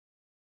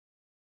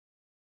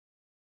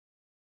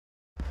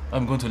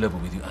I'm going to level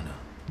with you, Anna.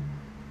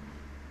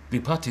 The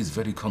party is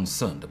very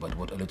concerned about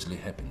what allegedly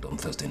happened on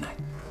Thursday night.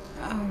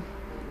 Oh,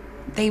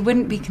 they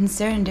wouldn't be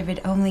concerned if it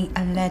only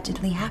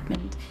allegedly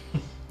happened.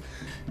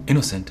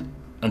 Innocent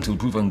until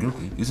proven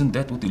guilty. Isn't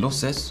that what the law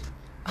says?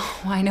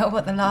 Oh, I know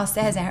what the law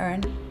says,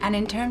 Aaron. And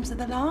in terms of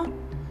the law,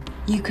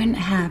 you couldn't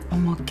have a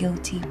more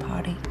guilty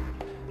party.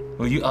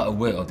 Well, you are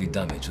aware of the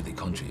damage to the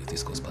country if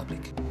this goes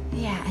public.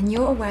 Yeah, and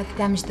you're aware of the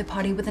damage to the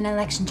party with an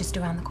election just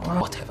around the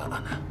corner. Whatever,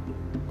 Anna.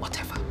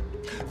 Whatever.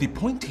 The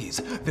point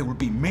is, there will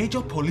be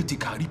major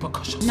political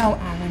repercussions. No,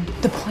 Aaron.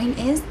 The point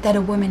is that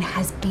a woman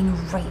has been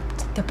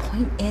raped. The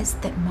point is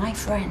that my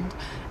friend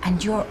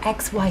and your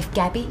ex-wife,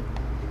 Gabby,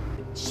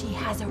 she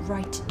has a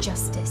right to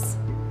justice.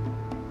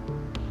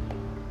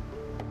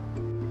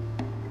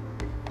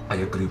 I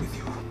agree with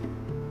you.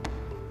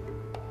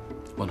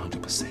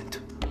 100%.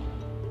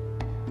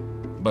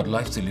 But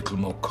life's a little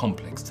more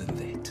complex than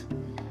that.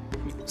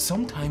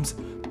 Sometimes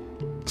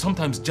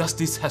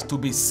justice has to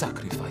be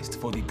sacrificed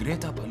for the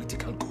greater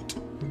political good.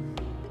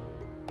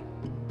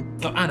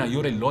 Now, Anna,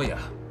 you're a lawyer.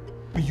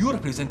 You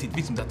represented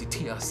victims at the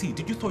TRC.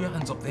 Did you throw your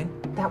hands up then?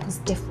 That was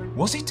different.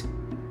 Was it?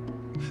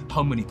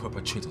 How many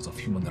perpetrators of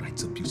human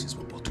rights abuses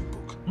were brought to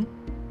book?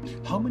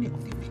 How many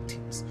of the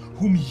victims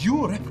whom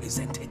you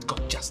represented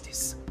got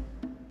justice?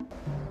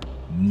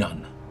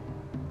 None.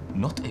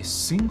 Not a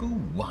single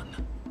one.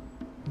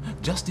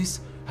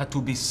 Justice had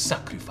to be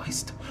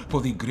sacrificed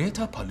for the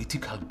greater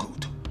political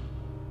good.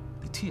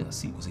 The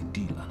TRC was a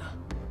deal, Anna.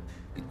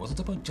 It wasn't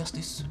about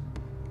justice.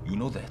 You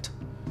know that.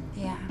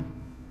 Yeah.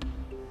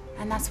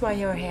 And that's why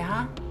you're here,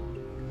 huh?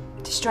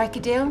 To strike a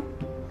deal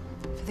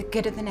for the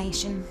good of the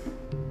nation.